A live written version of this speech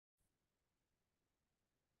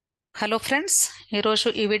Hello friends, ఈరోజు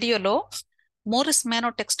ఈ వీడియోలో మోరిస్ మేనో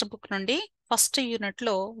టెక్స్ట్ బుక్ నుండి ఫస్ట్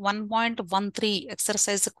యూనిట్లో 1.13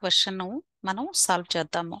 ఎక్సర్సైజ్ క్వశ్చన్ మనం సాల్వ్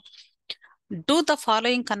చేద్దాము. Do the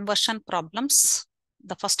following conversion problems.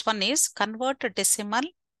 The first one is convert decimal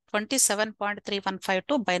 27.315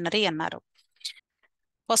 to binary అన్నారు.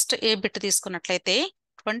 ఫస్ట్ ఏ బిట్ తీసుకున్నట్లయితే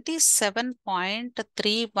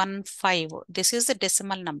 27.315, this is the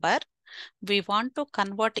decimal number. We want to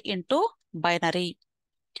convert into binary.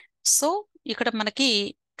 So ఇక్కడ మనకి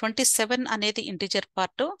 27 అనేది integer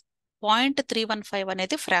part, 0.315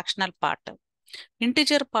 అనేది fractional part.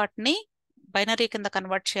 Integer పార్ట్ని binary కింద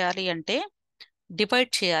convert చేయాలి అంటే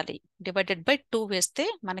డివైడ్ చేయాలి. డివైడెడ్ బై 2 వేస్తే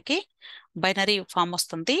మనకి బైనరీ ఫామ్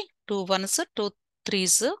వస్తుంది. 2 1s 2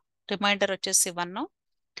 3s, రిమైండర్ వచ్చేసి 1.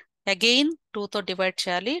 అగైన్ 2తో డివైడ్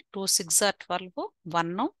చేయాలి. 2 6 are 12,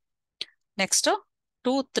 1. Next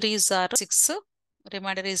 2 3s are 6,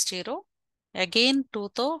 remainder is 0. Again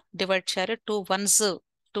 2తో డివైడ్ చేయాలి. 2 1s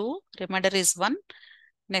 2, రిమైండర్ ఈజ్ 1.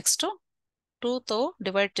 నెక్స్ట్ 2తో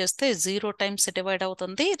డివైడ్ చేస్తే 0 టైమ్స్ డివైడ్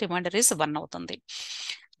అవుతుంది, రిమైండర్ ఈజ్ 1 అవుతుంది.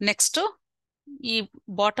 నెక్స్ట్ ఈ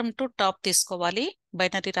బాటమ్ టు టాప్ తీసుకోవాలి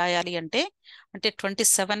బైనరీ రాయాలి అంటే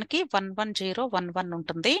 27కి 11011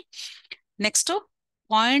 ఉంటుంది. నెక్స్ట్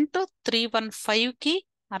 0.315కి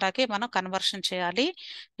అలాగే మనం కన్వర్షన్ చేయాలి.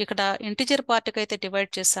 ఇక్కడ ఇంటిజర్ పార్ట్కి అయితే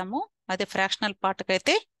డివైడ్ చేసాము, అదే ఫ్రాక్షనల్ పార్ట్కి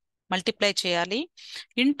అయితే మల్టిప్లై చేయాలి.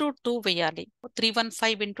 ఇంటూ 2 వేయాలి.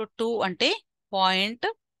 315 ఇంటూ 2 అంటే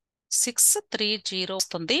 0.630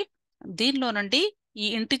 వస్తుంది. దీనిలో నుండి ఈ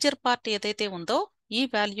ఇంటిజర్ పార్ట్ ఏదైతే ఉందో ఈ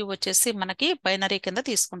వాల్యూ వచ్చేసి మనకి బైనరీ కింద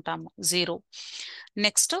తీసుకుంటాము, 0.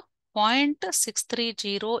 నెక్స్ట్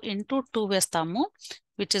 0.630 ఇంటూ 2 వేస్తాము,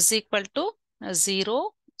 విచ్ ఇస్ ఈక్వల్ టు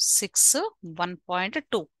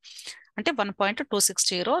 061.2 అంటే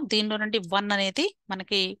 1.260. దీనిలో నుండి 1 అనేది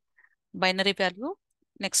మనకి బైనరీ వాల్యూ.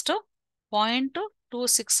 నెక్స్ట్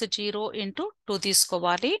 0.260 ఇంటూ 2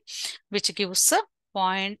 తీసుకోవాలి, విచ్ గివ్స్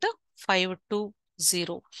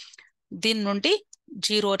 0.520. దీని నుండి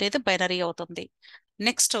 0 అనేది బైనరీ అవుతుంది.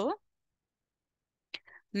 నెక్స్ట్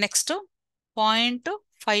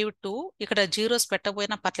 0.52, ఇక్కడ జీరోస్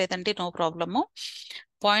పెట్టకపోయినా పర్లేదండి, నో ప్రాబ్లము.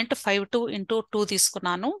 0.52 ఇంటూ 2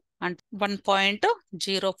 తీసుకున్నాను అంటే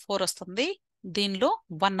 1.04 వస్తుంది. దీనిలో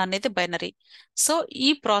 1 అనేది బైనరీ. సో ఈ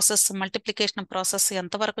ప్రాసెస్ మల్టిప్లికేషన్ ప్రాసెస్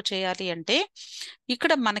ఎంతవరకు చేయాలి అంటే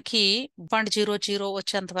ఇక్కడ మనకి 1.00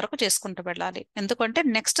 వచ్చేంత వరకు చేసుకుంటూ వెళ్ళాలి. ఎందుకంటే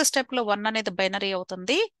నెక్స్ట్ స్టెప్లో 1 అనేది బైనరీ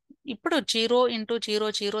అవుతుంది. ఇప్పుడు 0 ఇంటూ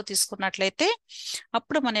 00 తీసుకున్నట్లయితే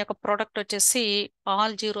అప్పుడు మన యొక్క ప్రోడక్ట్ వచ్చేసి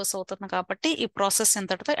ఆల్ జీరోస్ అవుతుంది. కాబట్టి ఈ ప్రాసెస్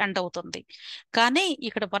ఎంతటితో ఎండ్ అవుతుంది. కానీ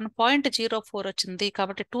ఇక్కడ 1.04 వచ్చింది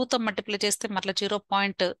కాబట్టి 2తో మల్టిప్లై చేస్తే మళ్ళీ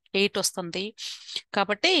 0.8 వస్తుంది.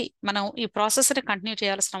 కాబట్టి మనం ఈ ప్రాసెస్ని కంటిన్యూ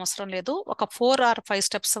చేయాల్సిన అవసరం లేదు. ఒక 4 or 5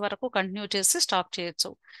 స్టెప్స్ వరకు కంటిన్యూ చేసి స్టాప్ చేయొచ్చు.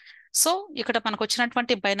 సో ఇక్కడ మనకు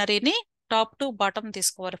వచ్చినటువంటి బైనరీని టాప్ టు బాటమ్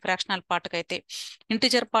తీసుకోవాలి. ఫ్రాక్షనల్ పార్ట్కి అయితే,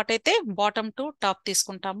 ఇంటిజర్ పార్ట్ అయితే బాటమ్ టు టాప్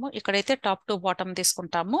తీసుకుంటాము, ఇక్కడైతే టాప్ టు బాటమ్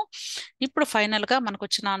తీసుకుంటాము. ఇప్పుడు ఫైనల్గా మనకు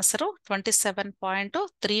వచ్చిన ఆన్సర్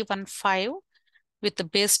 27.315 విత్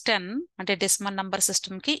బేస్ 10 అంటే డెసిమల్ నంబర్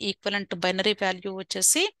సిస్టమ్కి ఈక్వలెంట్ బైనరీ వాల్యూ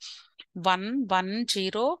వచ్చేసి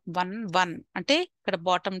 11011. అంటే ఇక్కడ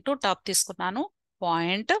బాటమ్ టు టాప్ తీసుకున్నాను,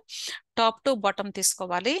 పాయింట్ టాప్ టు బాటమ్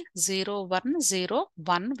తీసుకోవాలి,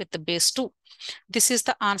 0101 with base 2. This is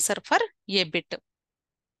the answer for a bit.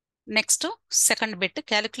 Next second bit,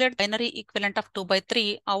 calculate binary equivalent of 2/3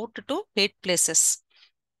 out to 8 places.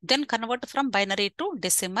 Then convert from binary to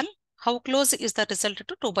decimal. How close is the result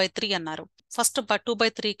to 2/3 అన్నారు. First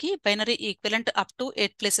 2/3కి binary equivalent up to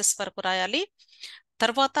 8 places వరకు రాయాలి.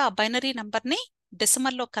 తర్వాత ఆ binary నెంబర్ని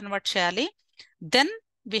డెసిమల్లో convert చేయాలి. Then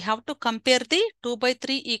we have to compare the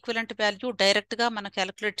 2/3 equivalent value డైరెక్ట్గా మనం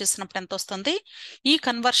calculate చేసినప్పుడు ఎంత వస్తుంది, ఈ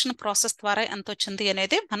కన్వర్షన్ ప్రాసెస్ ద్వారా ఎంత వచ్చింది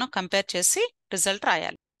అనేది మనం కంపేర్ చేసి రిజల్ట్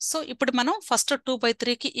రాయాలి. సో ఇప్పుడు మనం first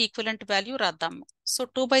 2/3కి equivalent value రాద్దాము. So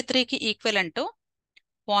 2/3కి equivalent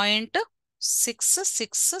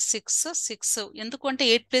 0.6666. ఎందుకంటే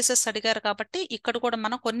 8 ప్లేసెస్ అడిగారు కాబట్టి ఇక్కడ కూడా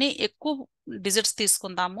మనం కొన్ని ఎక్కువ డిజిట్స్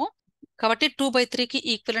తీసుకుందాము. కాబట్టి 2/3కి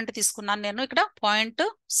ఈక్వలెంట్ తీసుకున్నాను నేను. ఇక్కడ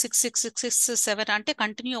 0.66667 అంటే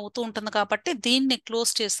కంటిన్యూ అవుతూ ఉంటుంది కాబట్టి దీన్ని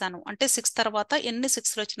క్లోజ్ చేశాను. అంటే 6 తర్వాత ఎన్ని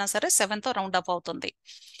 6లు వచ్చినా సరే 7తో రౌండ్ అప్ అవుతుంది.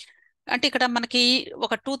 అంటే ఇక్కడ మనకి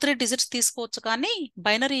ఒక 2-3 డిజిట్స్ తీసుకోవచ్చు, కానీ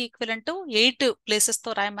బైనరీ ఈక్వలెంట్ 8 ప్లేసెస్తో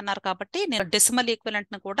రాయమన్నారు కాబట్టి నేను డెసిమల్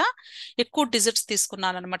ఈక్వలెంట్ని కూడా ఎక్కువ డిజిట్స్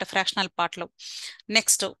తీసుకున్నాను అనమాట ఫ్రాక్షనల్ పార్ట్లో.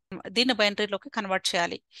 నెక్స్ట్ దీన్ని బైనరీలోకి కన్వర్ట్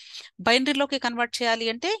చేయాలి. బైనరీలోకి కన్వర్ట్ చేయాలి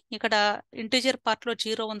అంటే ఇక్కడ ఇంటిజర్ పార్ట్లో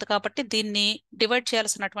 0 ఉంది కాబట్టి దీన్ని డివైడ్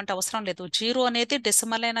చేయాల్సినటువంటి అవసరం లేదు. 0 అనేది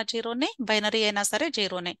డెసిమల్ అయినా 0నే, బైనరీ అయినా సరే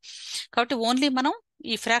 0నే. కాబట్టి ఓన్లీ మనం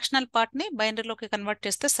ఈ ఫ్రాక్షనల్ పార్ట్ని బైనరీలోకి కన్వర్ట్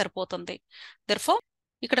చేస్తే సరిపోతుంది. దెర్ఫోర్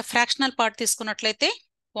ఇక్కడ ఫ్రాక్షనల్ పార్ట్ తీసుకున్నట్లయితే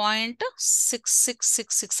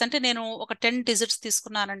 0.6666 అంటే నేను ఒక 10 డిజిట్స్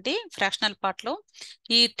తీసుకున్నానండి ఫ్రాక్షనల్ పార్ట్ లో.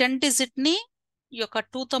 ఈ 10 డిజిట్ ని ఈ యొక్క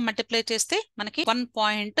 2 తో మల్టిప్లై చేస్తే మనకి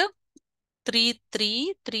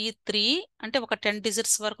 1.3333 అంటే ఒక 10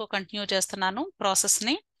 డిజిట్స్ వరకు కంటిన్యూ చేస్తున్నాను ప్రాసెస్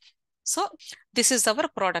ని. So this is our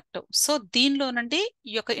product. So దీనిలో నుండి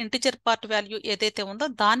ఈ యొక్క ఇంటిజర్ పార్ట్ వాల్యూ ఏదైతే ఉందో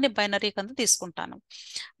దాన్ని బైనరీ కింద తీసుకుంటాను.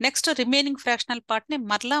 నెక్స్ట్ రిమైనింగ్ ఫ్రాక్షనల్ పార్ట్ ని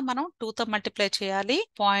మరలా మనం 2 తో మల్టిప్లై చేయాలి.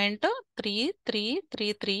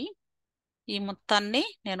 0.3333 ఈ మొత్తాన్ని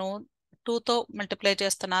నేను 2 తో మల్టిప్లై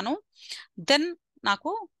చేస్తున్నాను. దెన్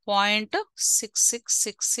నాకు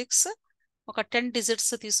 0.6666 ఒక 10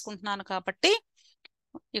 డిజిట్స్ తీసుకుంటున్నాను కాబట్టి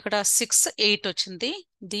ఇక్కడ 6 8 వచ్చింది.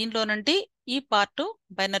 దీనిలో నుండి ఈ పార్ట్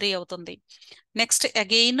బైనరీ అవుతుంది. నెక్స్ట్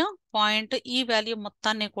అగైన్ పాయింట్ ఈ వాల్యూ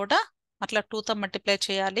మొత్తాన్ని కూడా అట్లా 2 తో మల్టిప్లై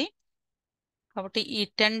చేయాలి. కాబట్టి ఈ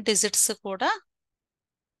 10 డిజిట్స్ కూడా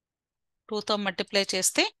 2 తో మల్టిప్లై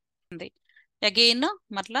చేస్తే అగైన్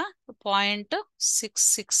మరలా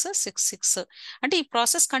 0.6666 అంటే ఈ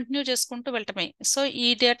ప్రాసెస్ కంటిన్యూ చేసుకుంటూ వెళ్ళటమే. సో ఈ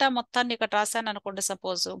డేటా మొత్తాన్ని ఇక్కడ రాశాను అనుకోండి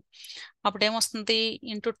సపోజ్, అప్పుడు ఏమొస్తుంది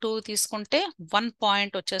ఇంటూ 2 తీసుకుంటే 1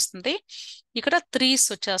 పాయింట్ వచ్చేస్తుంది. ఇక్కడ 3s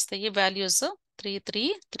వచ్చేస్తాయి వాల్యూస్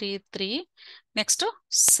 3333 నెక్స్ట్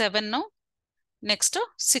 7 నెక్స్ట్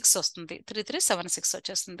 6 వస్తుంది 3376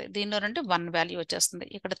 వచ్చేస్తుంది. దీనిలో నుండి 1 వాల్యూ వచ్చేస్తుంది,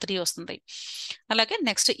 ఇక్కడ 3 వస్తుంది. అలాగే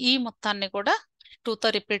నెక్స్ట్ ఈ మొత్తాన్ని కూడా 2 తో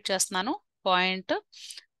రిపీట్ చేస్తున్నాను.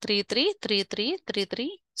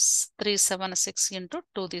 0.333333 ఇంటూ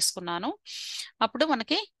 2 తీసుకున్నాను. అప్పుడు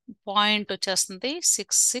మనకి పాయింట్ వచ్చేస్తుంది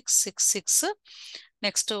 6666.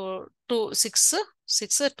 నెక్స్ట్ 2 6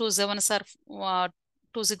 6 2 7 సార్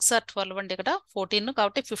 2 6 ఆర్ 12 అండి, ఇక్కడ 14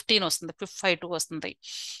 కాబట్టి 15 వస్తుంది, 52 వస్తుంది.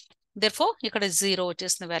 therefore ఇక్కడ 0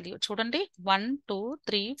 వచ్చేసిన వాల్యూ చూడండి. 1 2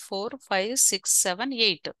 3 4 5 6 7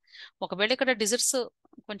 8. ఒకవేళ ఇక్కడ డిజిట్స్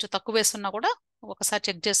కొంచెం తక్కువ వేస్తున్నా కూడా ఒకసారి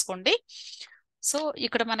చెక్ చేసుకోండి. సో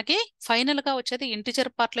ఇక్కడ మనకి ఫైనల్ గా వచ్చేది ఇంటిజర్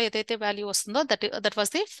పార్ట్ లో ఏదైతే వాల్యూ వస్తుందో that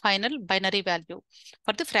was the final binary value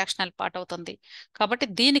for the fractional part అవుతుంది. కాబట్టి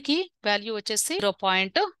దీనికి వాల్యూ వచ్చేసి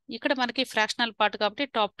 0. ఇక్కడ మనకి ఫ్రాక్షనల్ పార్ట్ కాబట్టి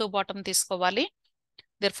టాప్ టు బాటమ్ తీసుకోవాలి.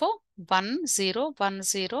 therefore 1 0 1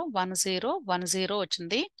 0 1 0 1 0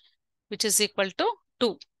 వచ్చింది, which is equal to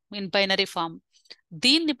 2 in binary form.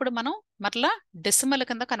 దీన్ని ఇప్పుడు మనం మరలా డెసిమల్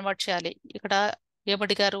కింద కన్వర్ట్ చేయాలి. ఇక్కడ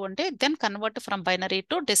ఏమడిగారు అంటే then convert from binary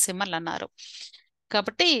to decimal అన్నారు.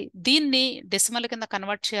 కాబట్టి దీన్ని డెసిమల్ కింద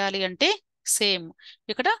కన్వర్ట్ చేయాలి అంటే సేమ్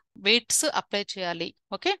ఇక్కడ వెయిట్స్ అప్లై చేయాలి.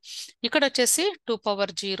 ఓకే, ఇక్కడ వచ్చేసి 2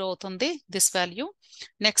 పవర్ 0 అవుతుంది this value.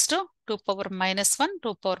 Next 2 power -1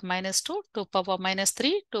 2 power -2 2 power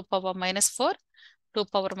 -3 2 power -4 2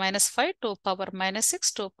 power -5 2 power -6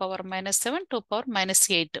 2 power -7 2 power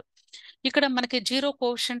 -8. ఇక్కడ మనకి 0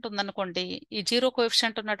 కోఎఫిషియంట్ ఉందనుకోండి, ఈ 0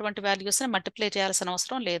 కోఎఫిషియంట్ ఉన్నటువంటి వాల్యూస్ ని మల్టిప్లై చేయాల్సిన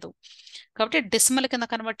అవసరం లేదు. కాబట్టి డెసిమల్ కింద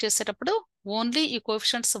కన్వర్ట్ చేసేటప్పుడు ఓన్లీ ఈ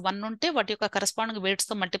కోఎఫిషియంట్స్ 1 ఉంటే వాటి యొక్క కరెస్పాండింగ్ వెయిట్స్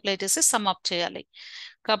తో మల్టిప్లై చేసి సమ్ అప్ చేయాలి.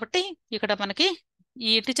 కాబట్టి ఇక్కడ మనకి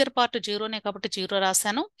ఈ ఇంటిజర్ పార్ట్ 0నే కాబట్టి 0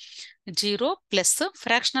 రాశాను. 0 ప్లస్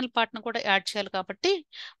ఫ్రాక్షనల్ పార్ట్ ను కూడా యాడ్ చేయాలి కాబట్టి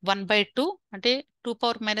 1/2 అంటే 2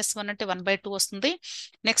 పవర్ -1 అంటే 1/2 వస్తుంది.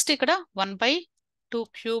 నెక్స్ట్ ఇక్కడ 1/2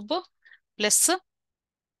 cube plus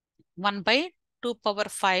 1/2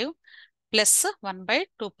 power 5 plus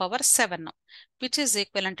 1/2 power 7 which is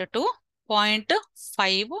equivalent to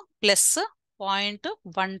 0.5 plus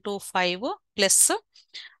 0.125 plus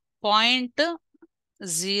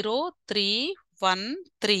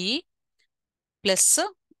 0.0313 plus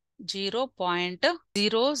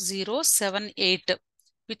 0.0078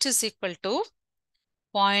 which is equal to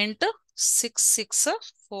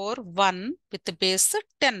 0.6641 with base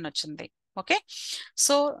 10 వచ్చింది. ఓకే,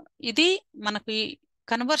 సో ఇది మనకి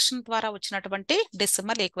కన్వర్షన్ ద్వారా వచ్చినటువంటి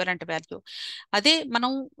డెసిమల్ ఈక్వలెంట్ వాల్యూ. అదే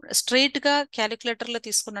మనం స్ట్రైట్ గా క్యాలిక్యులేటర్ లో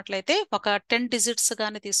తీసుకున్నట్లయితే ఒక 10 డిజిట్స్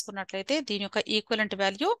గాని తీసుకున్నట్లయితే దీని యొక్క ఈక్వలెంట్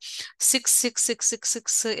వాల్యూ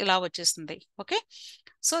 66666 ఇలా వచ్చేస్తుంది. Okay,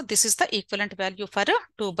 so this is the equivalent value for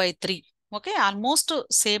 2/3. Okay, almost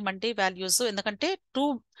same అండి వాల్యూస్, ఎందుకంటే 2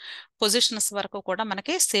 పొజిషన్స్ వరకు కూడా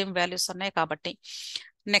మనకి సేమ్ వాల్యూస్ ఉన్నాయి కాబట్టి.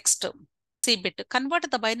 Next C bit convert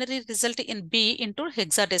the binary result in B into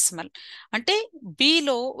hexadecimal. అంటే B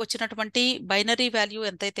లో వచ్చినటువంటి బైనరీ వాల్యూ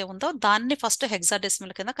ఎంతైతే ఉందో దాన్ని ఫస్ట్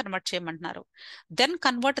హెక్సాడెసిమల్ కింద కన్వర్ట్ చేయమంటున్నారు. Then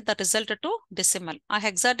convert the result to decimal. ఆ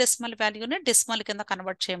హెక్సాడెసిమల్ వాల్యూని డెసిమల్ కింద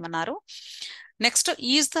కన్వర్ట్ చేయమన్నారు. Next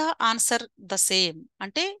is the answer the same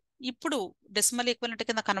అంటే ఇప్పుడు డెసిమల్ ఈక్వలెంట్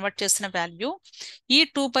కింద కన్వర్ట్ చేసిన వాల్యూ ఈ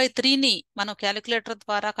 2/3ని మనం క్యాలిక్యులేటర్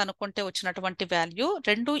ద్వారా కనుక్కుంటే వచ్చినటువంటి వాల్యూ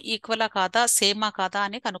రెండు ఈక్వలా కాదా సేమా కాదా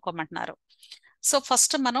అని కనుక్కోమంటున్నారు. సో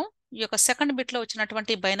ఫస్ట్ మనం ఈ యొక్క సెకండ్ బిట్ లో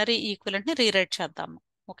వచ్చినటువంటి బైనరీ ఈక్వలెంట్ ని రీరైట్ చేద్దాము.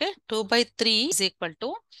 ఓకే, 2/3 ఈజ్ ఈక్వల్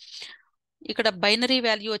టు ఇక్కడ బైనరీ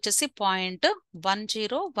వాల్యూ వచ్చేసి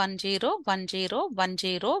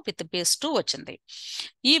 0.10101010 విత్ బేస్ 2 వచ్చింది.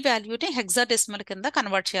 ఈ వాల్యూని హెక్సాడెసిమల్ కింద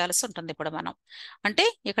కన్వర్ట్ చేయాల్సి ఉంటుంది ఇప్పుడు మనం. అంటే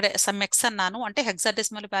ఇక్కడ సమ్ ఎక్స్ అన్నాను, అంటే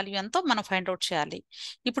హెక్సాడెసిమల్ వాల్యూ ఎంతో మనం ఫైండ్ అవుట్ చేయాలి.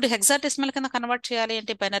 ఇప్పుడు హెక్సాడెసిమల్ కింద కన్వర్ట్ చేయాలి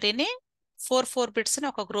అంటే బైనరీని 4 బిట్స్ని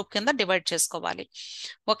ఒక గ్రూప్ కింద డివైడ్ చేసుకోవాలి.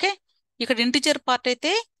 ఓకే, ఇక్కడ ఇంటిజర్ పార్ట్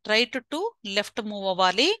అయితే రైట్ టు లెఫ్ట్ మూవ్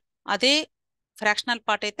అవ్వాలి, అదే ఫ్రాక్షనల్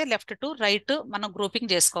పార్ట్ అయితే లెఫ్ట్ టు రైట్ మనం గ్రూపింగ్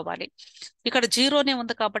చేసుకోవాలి. ఇక్కడ జీరోనే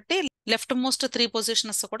ఉంది కాబట్టి లెఫ్ట్ మోస్ట్ 3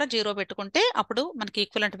 పొజిషన్స్ కూడా 0 పెట్టుకుంటే అప్పుడు మనకి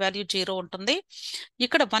ఈక్వలెంట్ వాల్యూ 0 ఉంటుంది.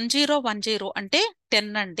 ఇక్కడ 1010 అంటే 10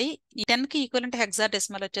 అండి. ఈ 10 కి ఈక్వలెంట్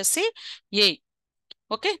హెక్సాడెసిమల్ వచ్చేసి ఏ.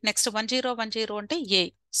 ఓకే, నెక్స్ట్ 1010 అంటే ఏ.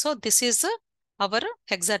 So this is our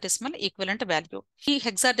hexadecimal equivalent value. ఈ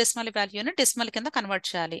హెక్సాడెసిమల్ వాల్యూని డెసిమల్ కింద కన్వర్ట్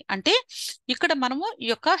చేయాలి. అంటే ఇక్కడ మనము ఈ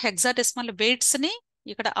యొక్క హెక్సాడెసిమల్ వెయిట్స్ ని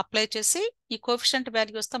ఇక్కడ అప్లై చేసి ఈ కోఎఫిషియంట్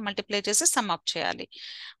వాల్యూస్ తో మల్టిప్లై చేసి సమ్ అప్ చేయాలి.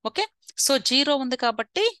 ఓకే, సో 0 ఉంది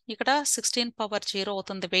కాబట్టి ఇక్కడ 16 పవర్ 0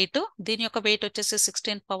 అవుతుంది వెయిట్. దీని యొక్క వెయిట్ వచ్చేసి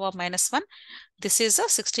 16 power -1. This is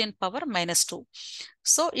 16 power -2.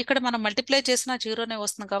 So ఇక్కడ మనం మల్టిప్లై చేసిన 0నే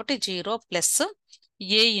వస్తుంది కాబట్టి 0 ప్లస్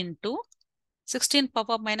ఏ ఇంటూ 16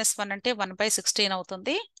 పవర్ -1 అంటే 1/16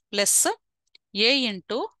 అవుతుంది, ప్లస్ ఏ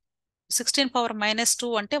ఇంటూ 16 పవర్ -2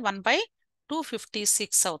 అంటే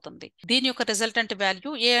 1/256 అవుతుంది. దీని యొక్క రిజల్టెంట్ వాల్యూ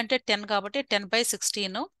ఏ అంటే 10 కాబట్టి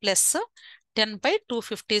 10/16 plus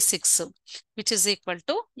 10/256 which is equal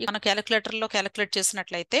to మన క్యాలిక్యులేటర్లో క్యాలిక్యులేట్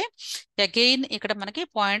చేసినట్లయితే అగైన్ ఇక్కడ మనకి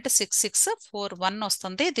 0.6641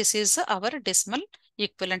 వస్తుంది. This is our decimal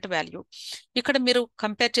equivalent value. ఇక్కడ మీరు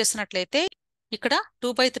కంపేర్ చేసినట్లయితే ఇక్కడ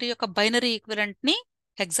 2/3 యొక్క బైనరీ ఈక్వలెంట్ ని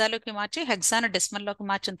హెక్సాలోకి మార్చి హెక్సాను డెసిమల్లోకి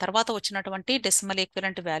మార్చిన తర్వాత వచ్చినటువంటి డెసిమల్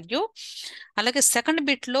ఈక్వలెంట్ వాల్యూ, అలాగే సెకండ్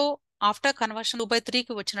బిట్ లో ఆఫ్టర్ కన్వర్షన్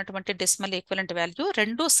 2/3కి వచ్చినటువంటి డెసిమల్ ఈక్వలెంట్ వాల్యూ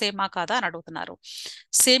రెండు సేమా కాదా అని అడుగుతున్నారు.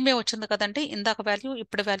 సేమే వచ్చింది కదండి, ఇందాక వాల్యూ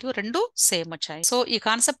ఇప్పుడు వాల్యూ రెండు సేమ్ వచ్చాయి. సో ఈ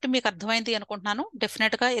కాన్సెప్ట్ మీకు అర్థమైంది అనుకుంటున్నాను.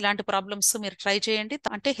 డెఫినెట్ గా ఇలాంటి ప్రాబ్లమ్స్ మీరు ట్రై చేయండి.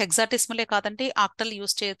 అంటే హెక్సాడెసిమలే కాదండి, ఆక్టల్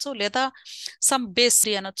యూస్ చేయొచ్చు, లేదా సమ్ బేస్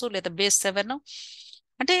 3 అనొచ్చు, లేదా బేస్ 7.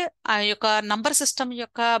 అంటే ఆ యొక్క నంబర్ సిస్టమ్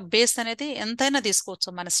యొక్క బేస్ అనేది ఎంతైనా తీసుకోవచ్చు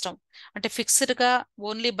మన ఇష్టం. అంటే ఫిక్స్డ్ గా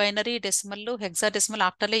only binary, decimal, hexadecimal,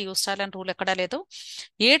 ఆక్టలే use చేయాలని రూల్ ఎక్కడా లేదు.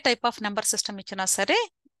 ఏ టైప్ ఆఫ్ నెంబర్ సిస్టమ్ ఇచ్చినా సరే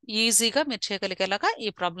ఈజీగా మీరు చేయగలిగేలాగా ఈ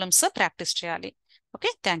ప్రాబ్లమ్స్ ప్రాక్టీస్ చేయాలి.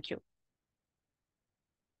 Okay, thank you.